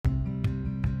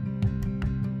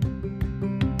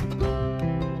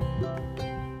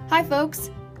Hi, folks.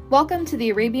 Welcome to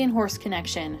the Arabian Horse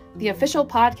Connection, the official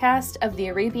podcast of the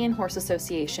Arabian Horse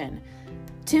Association.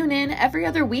 Tune in every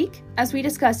other week as we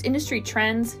discuss industry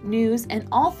trends, news, and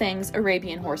all things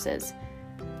Arabian horses.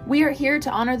 We are here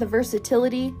to honor the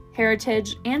versatility,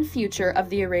 heritage, and future of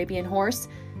the Arabian horse,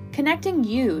 connecting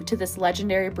you to this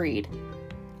legendary breed.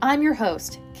 I'm your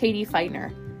host, Katie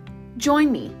Feitner.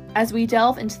 Join me as we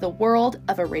delve into the world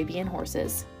of Arabian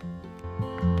horses.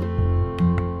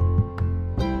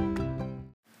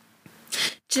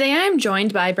 Today I am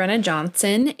joined by Brenna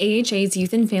Johnson, AHA's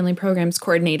Youth and Family Programs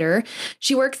Coordinator.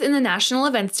 She works in the National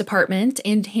Events Department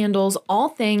and handles all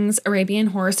things Arabian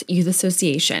Horse Youth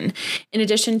Association, in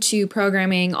addition to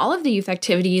programming all of the youth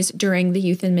activities during the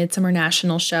Youth and Midsummer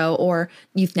National Show, or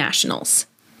Youth Nationals.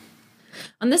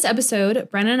 On this episode,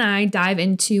 Brenna and I dive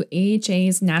into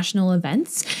AHA's national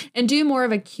events and do more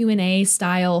of a Q&A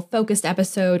style focused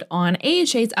episode on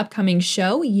AHA's upcoming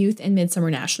show, Youth and Midsummer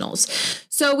Nationals.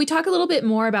 So we talk a little bit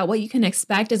more about what you can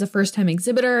expect as a first-time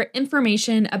exhibitor,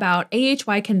 information about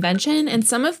AHY convention, and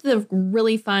some of the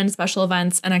really fun special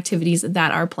events and activities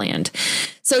that are planned.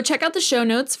 So check out the show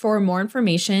notes for more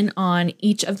information on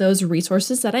each of those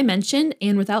resources that I mentioned.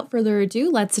 And without further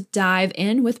ado, let's dive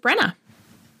in with Brenna.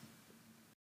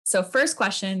 So first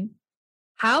question,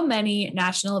 how many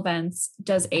national events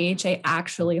does AHA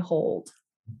actually hold?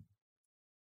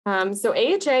 So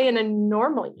AHA in a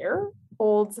normal year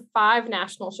holds 5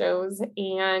 national shows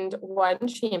and 1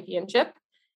 championship.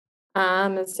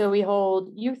 So we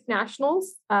hold youth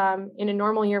nationals. In a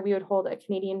normal year, we would hold a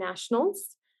Canadian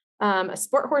nationals, a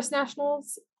sport horse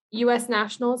nationals, US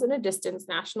nationals, and a distance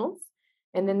nationals.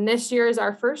 And then this year is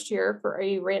our first year for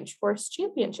a ranch horse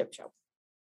championship show.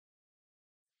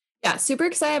 Yeah, super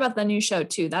excited about the new show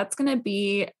too. That's going to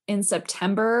be in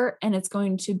September, and it's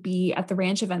going to be at the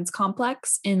Ranch Events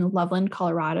Complex in Loveland,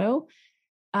 Colorado.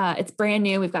 It's brand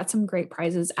new. We've got some great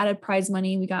prizes, added prize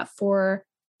money. We got 4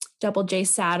 Double J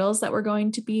saddles that we're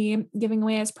going to be giving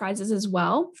away as prizes as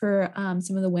well for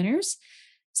some of the winners.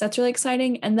 So that's really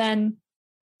exciting. And then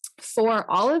for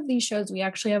all of these shows, we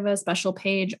actually have a special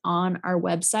page on our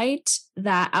website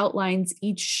that outlines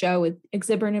each show with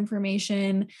exhibitor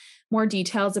information, more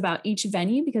details about each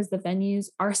venue, because the venues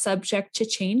are subject to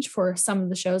change for some of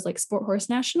the shows like Sport Horse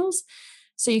Nationals.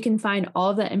 So you can find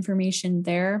all of that information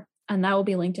there, and that will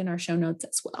be linked in our show notes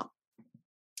as well.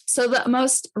 So the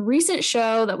most recent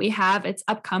show that we have, it's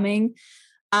upcoming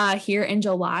here in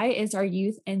July, is our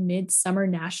Youth and Midsummer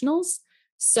Nationals.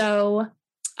 So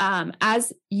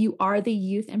as you are the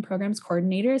Youth and Programs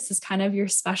Coordinator, this is kind of your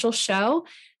special show.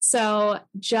 So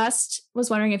just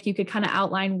was wondering if you could kind of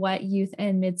outline what Youth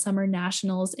and Midsummer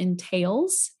Nationals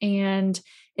entails, and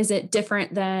is it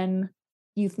different than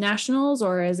Youth Nationals,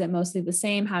 or is it mostly the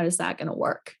same? How is that going to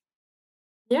work?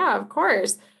 Yeah, of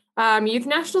course. Youth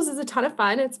Nationals is a ton of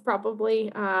fun. It's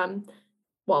probably,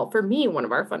 for me, one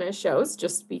of our funnest shows,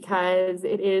 just because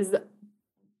it is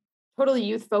totally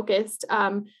youth focused.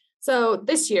 So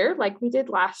this year, like we did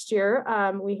last year,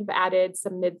 we have added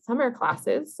some midsummer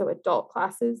classes, so adult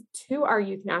classes, to our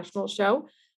Youth National show,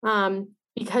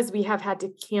 because we have had to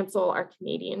cancel our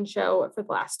Canadian show for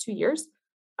the last 2 years.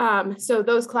 So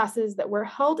those classes that were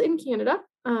held in Canada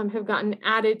have gotten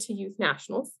added to Youth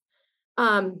Nationals.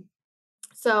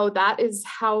 So that is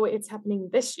how it's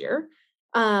happening this year.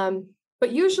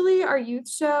 But usually our youth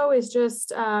show is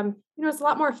just, it's a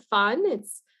lot more fun.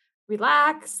 It's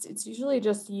relaxed. It's usually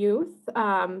just youth.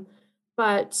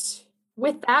 But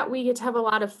with that, we get to have a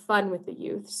lot of fun with the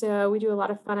youth. So we do a lot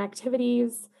of fun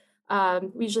activities.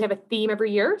 We usually have a theme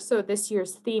every year. So this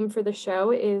year's theme for the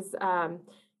show is the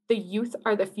youth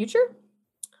are the future.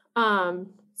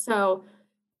 So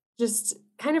just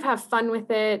kind of have fun with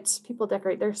it. People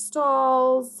decorate their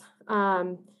stalls.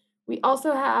 We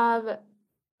also have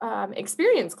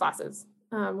experience classes,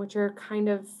 which are kind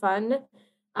of fun.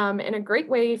 And a great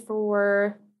way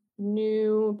for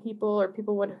new people or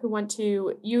people who want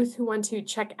to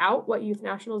check out what Youth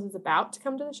Nationals is about to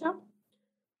come to the show.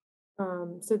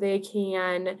 So they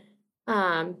can,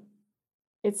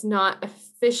 it's not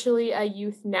officially a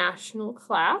Youth National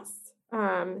class,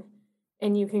 and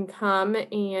you can come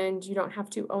and you don't have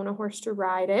to own a horse to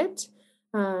ride it.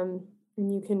 And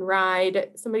you can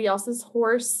ride somebody else's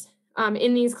horse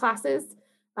in these classes.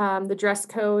 The dress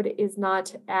code is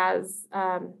not as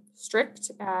strict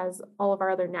as all of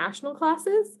our other national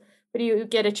classes, but you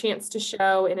get a chance to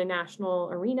show in a national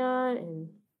arena and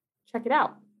check it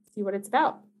out, see what it's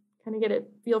about, kind of get a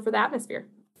feel for the atmosphere.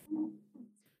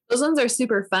 Those ones are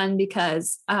super fun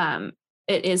because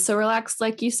it is so relaxed,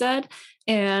 like you said,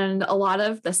 and a lot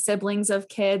of the siblings of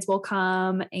kids will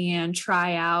come and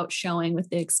try out showing with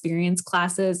the experience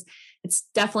classes. It's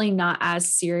definitely not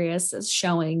as serious as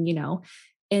showing,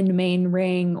 in main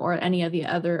ring or any of the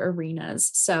other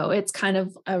arenas. So it's kind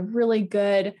of a really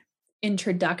good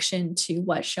introduction to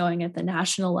what showing at the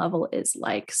national level is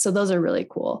like. So those are really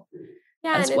cool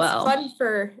Yeah, as and well.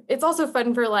 it's also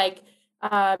fun for like,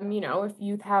 if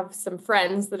you have some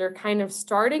friends that are kind of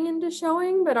starting into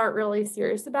showing but aren't really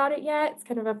serious about it yet, it's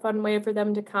kind of a fun way for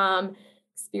them to come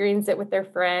experience it with their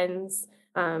friends,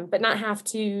 but not have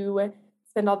to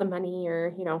spend all the money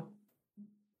or,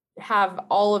 have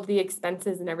all of the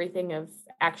expenses and everything of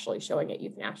actually showing at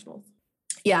youth nationals.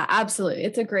 Yeah, absolutely.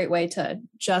 It's a great way to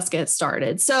just get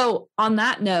started. So, on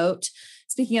that note,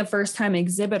 speaking of first time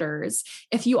exhibitors,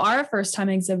 if you are a first time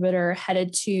exhibitor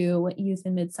headed to Youth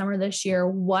in Midsummer this year,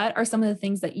 what are some of the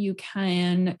things that you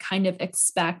can kind of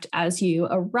expect as you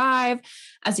arrive,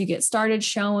 as you get started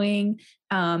showing,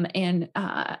 and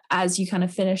as you kind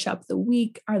of finish up the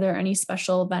week? Are there any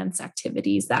special events,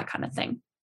 activities, that kind of thing?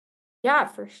 Yeah,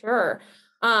 for sure.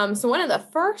 So one of the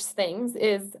first things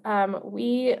is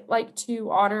we like to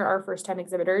honor our first time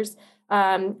exhibitors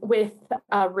with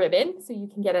a ribbon. So you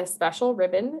can get a special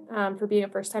ribbon for being a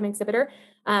first time exhibitor.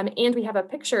 And we have a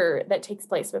picture that takes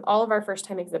place with all of our first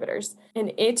time exhibitors.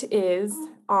 And it is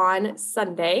on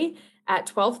Sunday at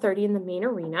 12:30 in the main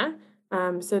arena.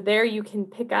 So there you can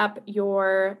pick up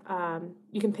your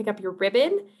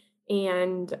ribbon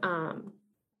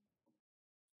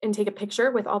and take a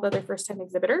picture with all the other first time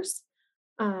exhibitors.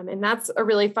 And that's a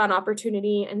really fun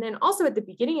opportunity. And then also at the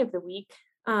beginning of the week,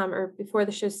 or before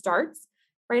the show starts,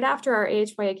 right after our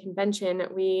AHYA convention,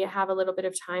 we have a little bit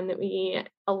of time that we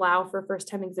allow for first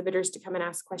time exhibitors to come and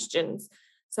ask questions.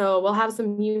 So we'll have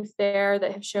some youth there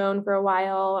that have shown for a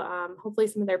while, hopefully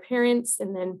some of their parents,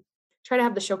 and then try to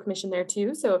have the show commission there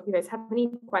too. So if you guys have any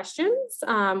questions,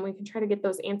 we can try to get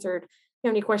those answered.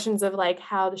 Any questions of like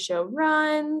how the show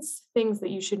runs, things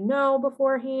that you should know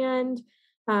beforehand,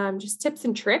 just tips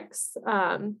and tricks.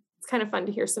 It's kind of fun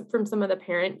to hear from some of the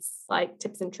parents, like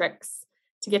tips and tricks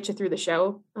to get you through the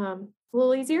show a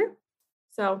little easier.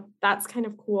 So that's kind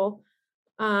of cool.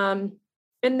 And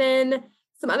then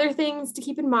some other things to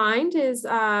keep in mind is,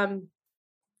 I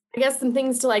guess some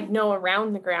things to like know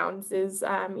around the grounds is,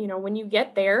 when you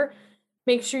get there,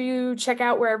 make sure you check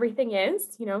out where everything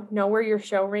is, know where your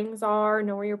show rings are,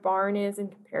 know where your barn is in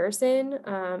comparison.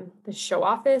 The show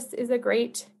office is a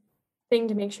great thing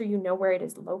to make sure you know where it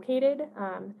is located.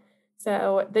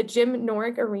 So the Jim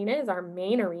Norick Arena is our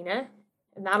main arena,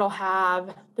 and that'll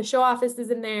have the show office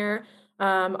is in there.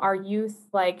 Our youth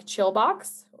like chill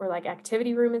box or like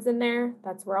activity room is in there.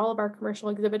 That's where all of our commercial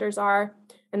exhibitors are.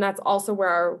 And that's also where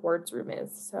our awards room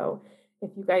is. So if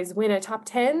you guys win a top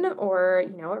 10 or,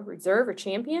 a reserve or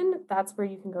champion, that's where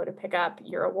you can go to pick up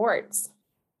your awards.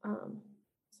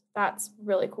 That's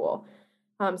really cool.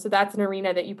 So that's an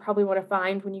arena that you probably want to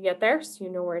find when you get there, so you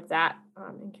know where it's at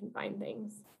and can find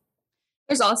things.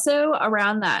 There's also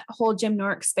around that whole Jim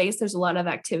Norick space, there's a lot of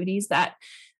activities that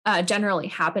generally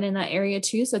happen in that area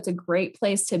too. So it's a great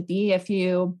place to be if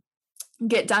you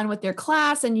get done with your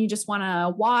class and you just want to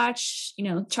watch,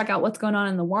 check out what's going on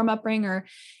in the warm-up ring, or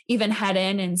even head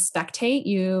in and spectate.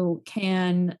 You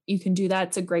can do that.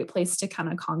 It's a great place to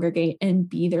kind of congregate and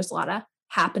be. There's a lot of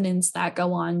happenings that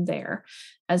go on there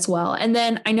as well. And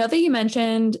then I know that you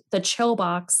mentioned the chill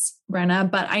box, Brenna,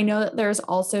 but I know that there's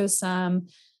also some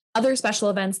other special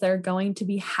events that are going to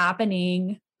be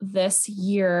happening this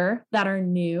year that are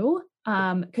new.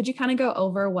 Could you kind of go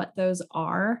over what those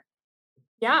are?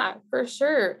 Yeah, for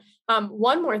sure.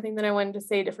 One more thing that I wanted to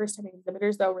say to first time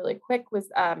exhibitors, though, really quick, was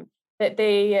that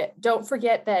they don't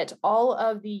forget that all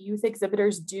of the youth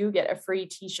exhibitors do get a free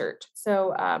t-shirt.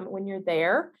 So when you're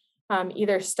there,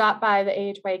 either stop by the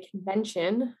AHYA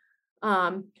convention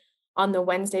on the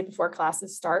Wednesday before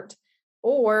classes start,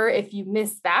 or if you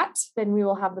miss that, then we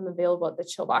will have them available at the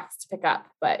chill box to pick up.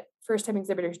 But first time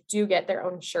exhibitors do get their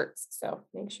own shirts. So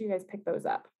make sure you guys pick those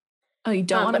up. Oh, you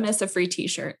don't want to miss a free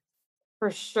t-shirt.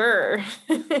 For sure.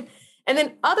 And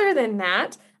then other than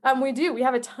that, we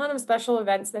have a ton of special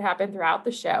events that happen throughout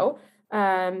the show.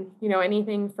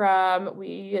 Anything from,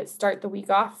 we start the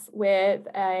week off with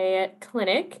a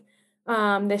clinic.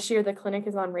 This year, the clinic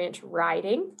is on ranch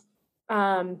riding.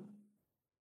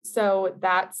 So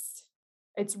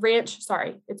it's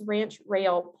ranch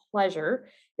rail pleasure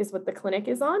is what the clinic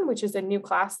is on, which is a new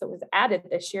class that was added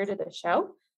this year to the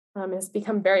show. It's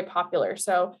become very popular.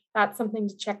 So that's something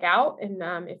to check out. And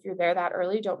if you're there that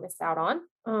early, don't miss out on.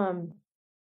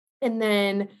 And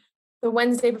then the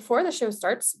Wednesday before the show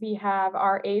starts, we have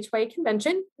our AHYA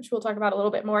convention, which we'll talk about a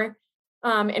little bit more.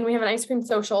 And we have an ice cream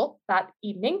social that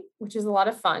evening, which is a lot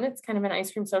of fun. It's kind of an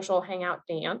ice cream social hangout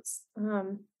dance.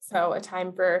 So a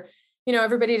time for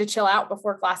everybody to chill out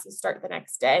before classes start the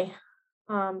next day.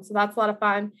 So that's a lot of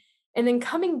fun. And then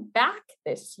coming back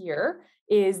this year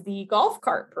is the golf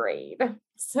cart parade.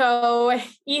 So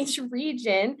each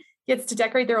region gets to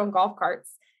decorate their own golf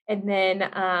carts. And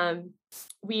then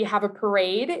we have a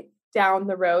parade down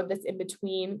the road that's in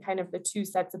between kind of the two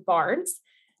sets of barns.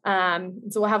 So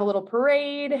we'll have a little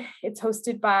parade. It's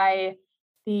hosted by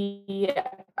the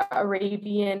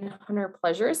Arabian Hunter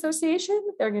Pleasure Association.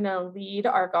 They're going to lead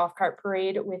our golf cart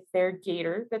parade with their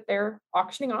gator that they're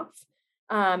auctioning off.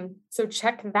 So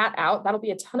check that out. That'll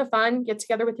be a ton of fun. Get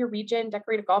together with your region,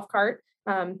 decorate a golf cart,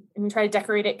 and we try to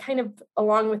decorate it kind of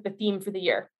along with the theme for the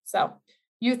year. So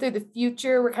Youth of the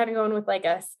Future, we're kind of going with like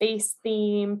a space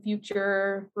theme,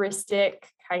 futuristic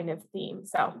kind of theme.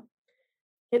 So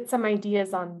get some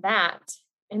ideas on that.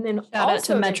 And then shout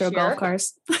also out to Metro golf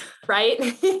cars. Right?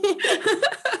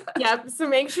 Yeah. So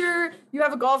make sure you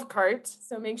have a golf cart.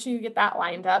 So make sure you get that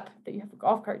lined up, that you have a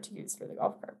golf cart to use for the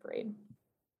golf cart parade.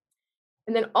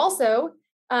 And then also,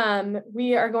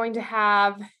 we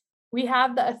have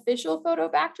the official photo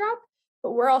backdrop,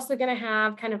 but we're also going to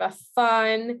have kind of a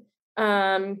fun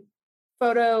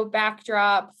photo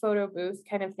backdrop, photo booth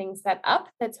kind of thing set up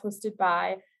that's hosted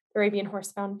by the Arabian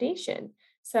Horse Foundation.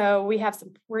 So we're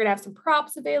going to have some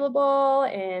props available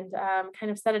and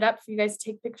kind of set it up for you guys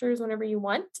to take pictures whenever you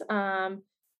want.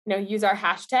 Use our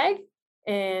hashtag,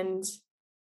 and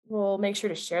we'll make sure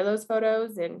to share those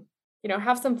photos and,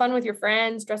 have some fun with your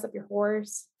friends, dress up your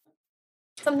horse,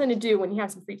 something to do when you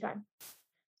have some free time.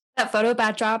 That photo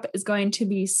backdrop is going to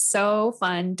be so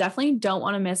fun. Definitely don't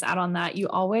want to miss out on that. You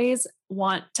always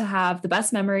want to have the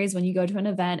best memories when you go to an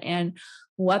event, and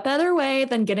what better way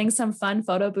than getting some fun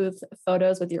photo booth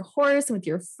photos with your horse and with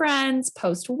your friends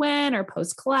post-win or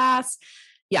post-class.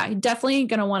 Yeah, you're definitely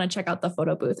going to want to check out the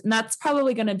photo booth. And that's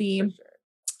probably going to be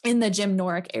in the Jim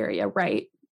Norick area, right?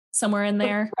 Somewhere in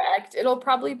there. Correct. It'll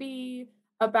probably be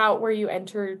about where you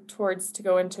enter towards to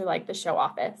go into like the show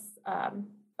office.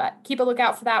 But keep a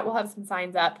lookout for that. We'll have some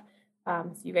signs up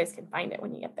so you guys can find it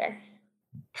when you get there.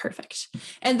 Perfect.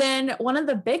 And then one of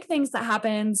the big things that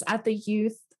happens at the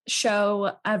youth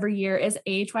show every year is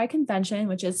AHY Convention,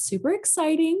 which is super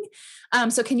exciting.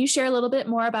 So can you share a little bit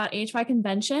more about AHY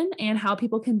Convention and how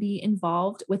people can be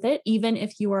involved with it, even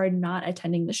if you are not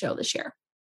attending the show this year?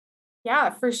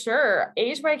 Yeah, for sure.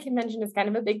 AHY Convention is kind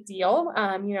of a big deal.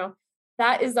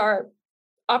 That is our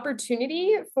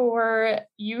opportunity for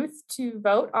youth to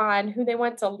vote on who they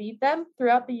want to lead them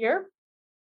throughout the year.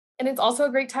 And it's also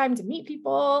a great time to meet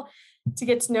people, to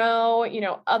get to know,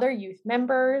 other youth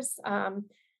members.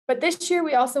 But this year,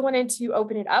 we also wanted to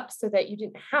open it up so that you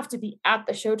didn't have to be at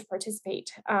the show to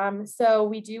participate. So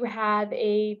we do have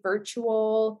a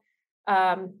virtual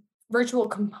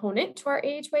component to our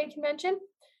AHY convention.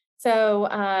 So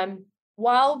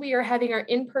while we are having our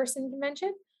in-person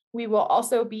convention, we will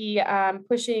also be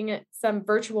pushing some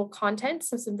virtual content,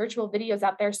 so some virtual videos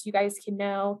out there so you guys can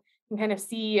know and kind of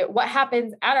see what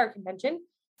happens at our convention.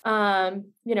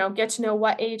 Get to know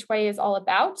what AHY is all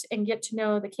about and get to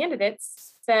know the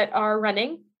candidates that are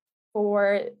running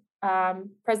for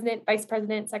president, vice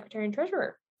president, secretary, and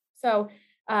treasurer. So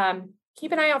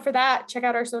keep an eye out for that. Check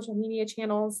out our social media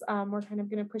channels. We're kind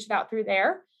of going to push it out through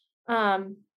there.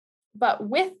 But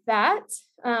with that,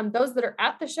 those that are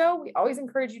at the show, we always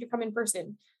encourage you to come in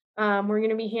person. We're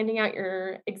going to be handing out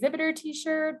your exhibitor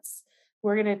t-shirts.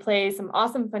 We're going to play some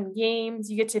awesome fun games.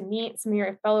 You get to meet some of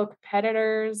your fellow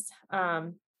competitors.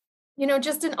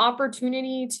 Just an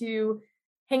opportunity to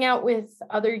hang out with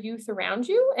other youth around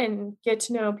you and get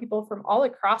to know people from all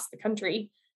across the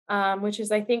country, which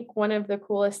is, I think, one of the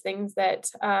coolest things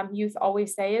that youth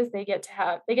always say is they get to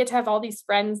have all these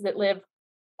friends that live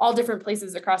all different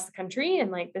places across the country. And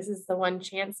like, this is the one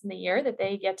chance in the year that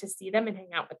they get to see them and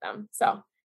hang out with them. So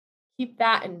keep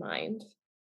that in mind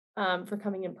for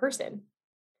coming in person.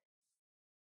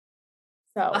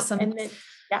 So awesome. And then,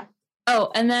 yeah.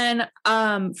 Oh, and then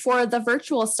for the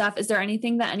virtual stuff, is there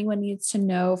anything that anyone needs to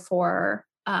know for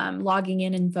logging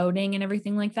in and voting and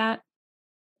everything like that?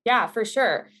 Yeah, for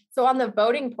sure. So on the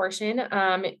voting portion,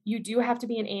 you do have to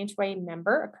be an AHY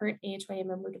member, a current AHY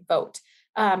member, to vote.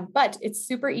 But it's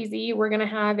super easy. We're going to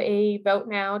have a vote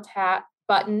now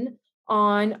button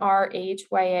on our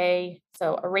AHYA,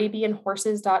 so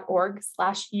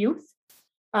arabianhorses.org/youth.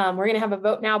 We're going to have a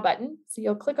vote now button. So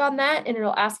you'll click on that and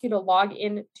it'll ask you to log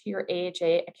in to your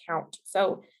AHA account.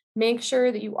 So make sure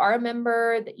that you are a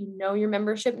member, that you know your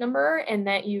membership number, and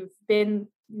that you've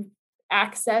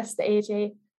accessed the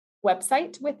AHA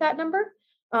website with that number.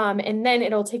 And then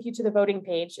it'll take you to the voting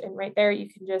page. And right there, you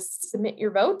can just submit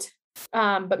your vote.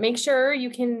 But make sure you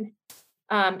can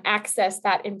access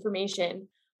that information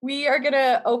We are going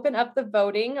to open up the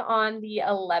voting on the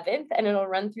 11th, and it'll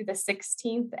run through the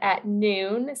 16th at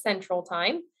noon Central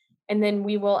Time. And then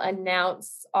we will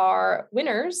announce our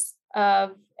winners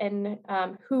of and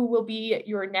who will be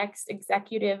your next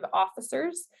executive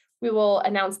officers. We will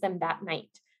announce them that night.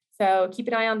 So keep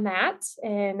an eye on that.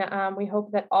 And we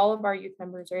hope that all of our youth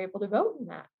members are able to vote in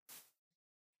that.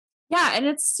 Yeah, and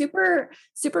it's super,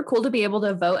 super cool to be able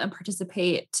to vote and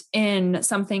participate in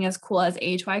something as cool as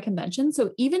AHY convention.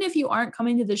 So even if you aren't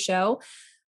coming to the show,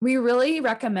 we really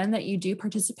recommend that you do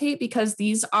participate, because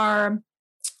these are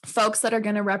folks that are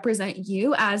going to represent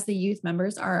you as the youth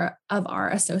members are of our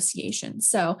association.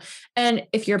 So, and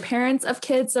if you're parents of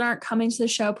kids that aren't coming to the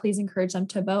show, please encourage them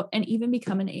to vote and even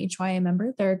become an AHYA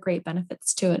member. There are great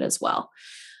benefits to it as well.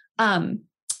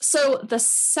 So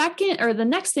the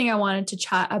next thing I wanted to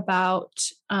chat about,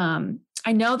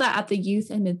 I know that at the youth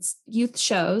and its youth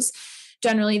shows,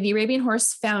 generally the Arabian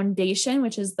Horse Foundation,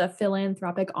 which is the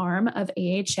philanthropic arm of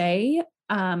AHA,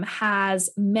 has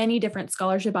many different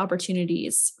scholarship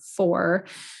opportunities for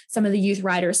some of the youth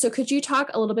riders. So could you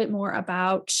talk a little bit more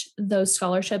about those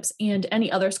scholarships and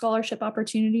any other scholarship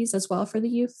opportunities as well for the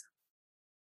youth?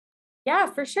 Yeah,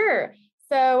 for sure.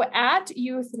 So at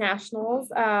Youth Nationals,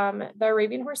 the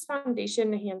Arabian Horse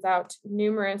Foundation hands out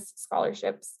numerous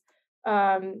scholarships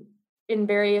in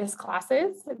various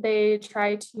classes. They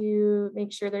try to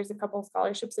make sure there's a couple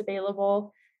scholarships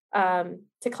available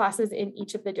to classes in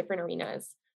each of the different arenas.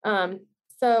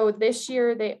 So this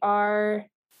year they are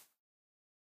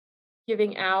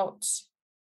giving out,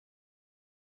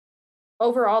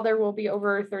 overall, there will be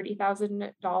over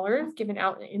 $30,000 given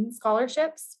out in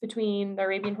scholarships between the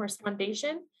Arabian Horse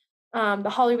Foundation. The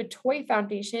Hollywood Toy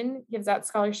Foundation gives out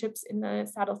scholarships in the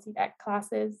saddle seat X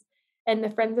classes, and the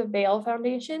Friends of Vale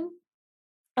Foundation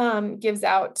gives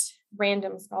out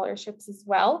random scholarships as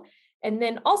well. And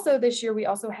then also this year, we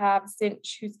also have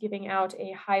Cinch, who's giving out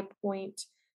a high point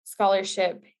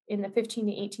scholarship in the 15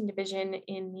 to 18 division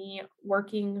in the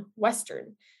working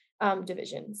Western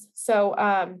divisions. So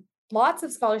lots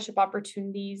of scholarship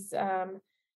opportunities that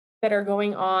are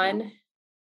going on.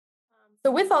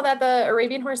 So with all that, the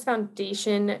Arabian Horse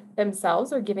Foundation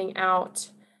themselves are giving out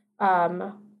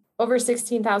over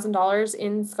 $16,000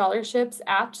 in scholarships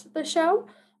at the show.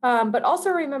 But also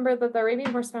remember that the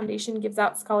Arabian Horse Foundation gives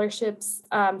out scholarships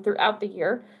throughout the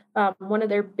year. One of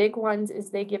their big ones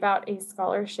is they give out a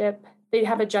scholarship. They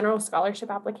have a general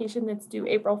scholarship application that's due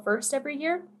April 1st every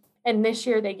year. And this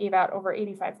year they gave out over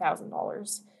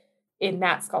 $85,000 in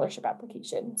that scholarship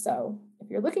application. So if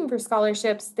you're looking for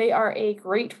scholarships, they are a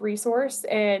great resource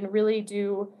and really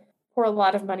do pour a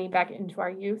lot of money back into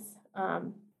our youth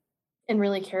and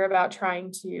really care about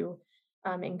trying to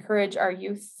encourage our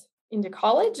youth into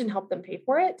college and help them pay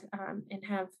for it and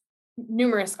have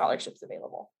numerous scholarships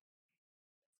available.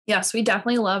 Yes, we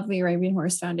definitely love the Arabian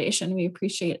Horse Foundation. We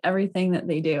appreciate everything that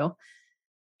they do,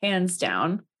 hands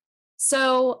down.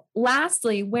 So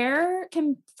lastly, where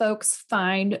can folks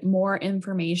find more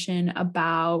information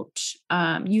about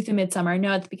Youth in Midsummer? I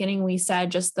know at the beginning we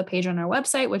said just the page on our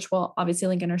website, which we'll obviously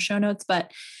link in our show notes,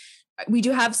 but we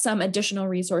do have some additional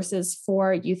resources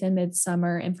for Youth in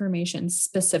Midsummer information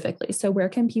specifically. So where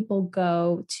can people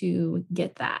go to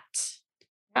get that?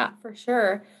 Yeah, for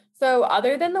sure. So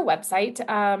other than the website,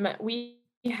 we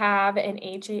have an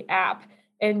AHA app.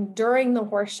 And during the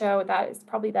horse show, that is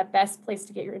probably the best place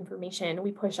to get your information.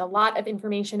 We push a lot of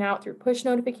information out through push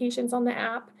notifications on the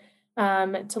app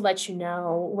to let you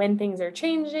know when things are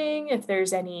changing, if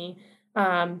there's any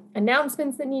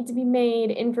announcements that need to be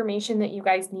made, information that you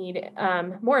guys need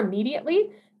more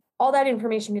immediately. All that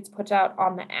information gets put out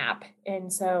on the app.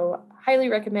 And so highly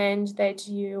recommend that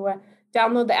you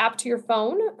download the app to your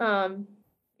phone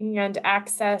and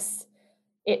access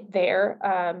it there.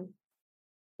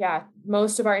 Yeah,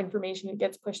 most of our information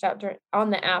gets pushed out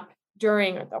on the app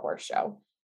during the horse show.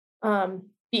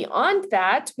 Beyond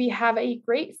that, we have a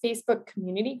great Facebook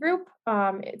community group.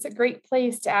 It's a great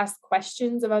place to ask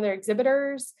questions of other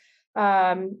exhibitors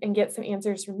and get some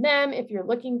answers from them if you're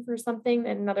looking for something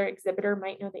that another exhibitor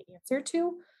might know the answer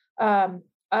to.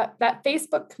 That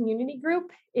Facebook community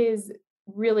group is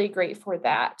really great for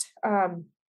that.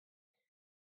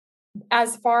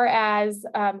 As far as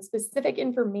specific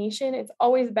information, it's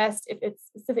always best if it's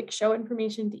specific show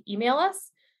information to email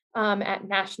us at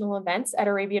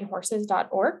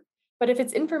nationalevents@arabianhorses.org. But if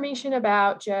it's information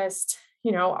about just,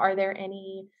 are there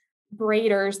any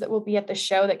breeders that will be at the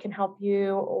show that can help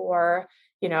you? Or,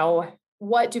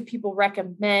 what do people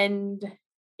recommend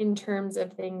in terms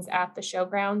of things at the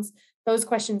showgrounds? Those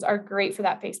questions are great for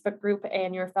that Facebook group,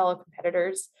 and your fellow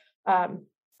competitors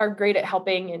are great at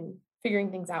helping and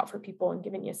figuring things out for people and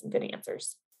giving you some good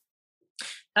answers.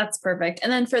 That's perfect.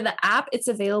 And then for the app, it's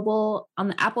available on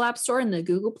the Apple App Store and the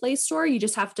Google Play Store. You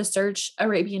just have to search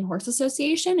Arabian Horse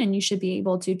Association and you should be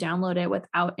able to download it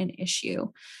without an issue.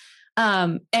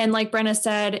 And like Brenna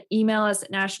said, email us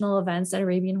at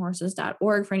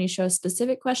nationalevents@arabianhorses.org for any show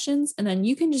specific questions. And then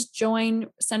you can just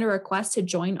send a request to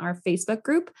join our Facebook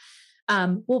group.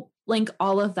 We'll link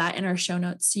all of that in our show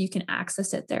notes so you can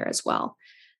access it there as well.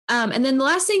 And then the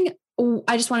last thing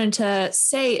I just wanted to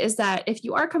say is that if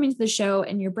you are coming to the show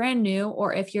and you're brand new,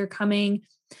 or if you're coming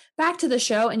back to the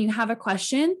show and you have a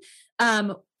question,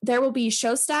 there will be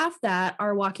show staff that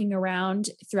are walking around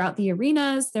throughout the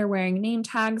arenas. They're wearing name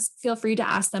tags. Feel free to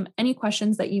ask them any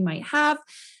questions that you might have.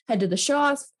 Head to the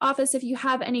show office if you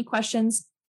have any questions.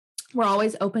 We're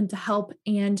always open to help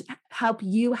and help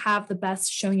you have the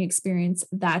best showing experience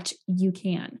that you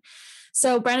can.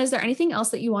 So, Brenna, is there anything else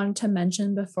that you wanted to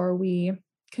mention before we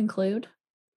conclude?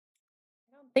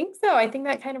 I don't think so. I think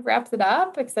that kind of wraps it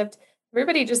up, except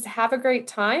everybody just have a great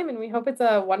time, and we hope it's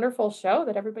a wonderful show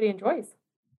that everybody enjoys.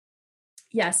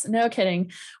 Yes, no kidding.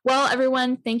 Well,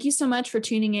 everyone, thank you so much for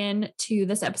tuning in to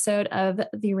this episode of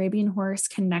the Arabian Horse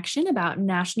Connection about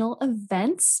national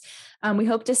events. We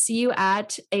hope to see you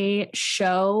at a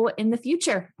show in the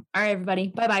future. All right, everybody.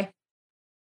 Bye-bye.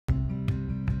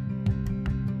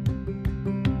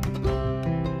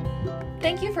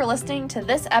 Thank you for listening to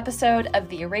this episode of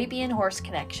the Arabian Horse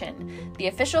Connection, the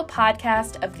official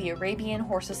podcast of the Arabian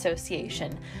Horse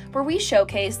Association, where we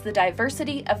showcase the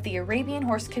diversity of the Arabian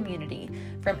horse community,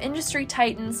 from industry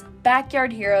titans,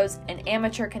 backyard heroes, and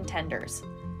amateur contenders.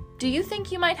 Do you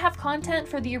think you might have content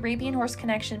for the Arabian Horse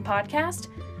Connection podcast?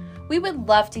 We would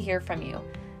love to hear from you.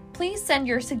 Please send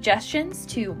your suggestions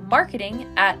to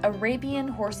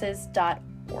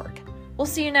marketing@arabianhorses.org. We'll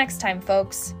see you next time,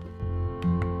 folks.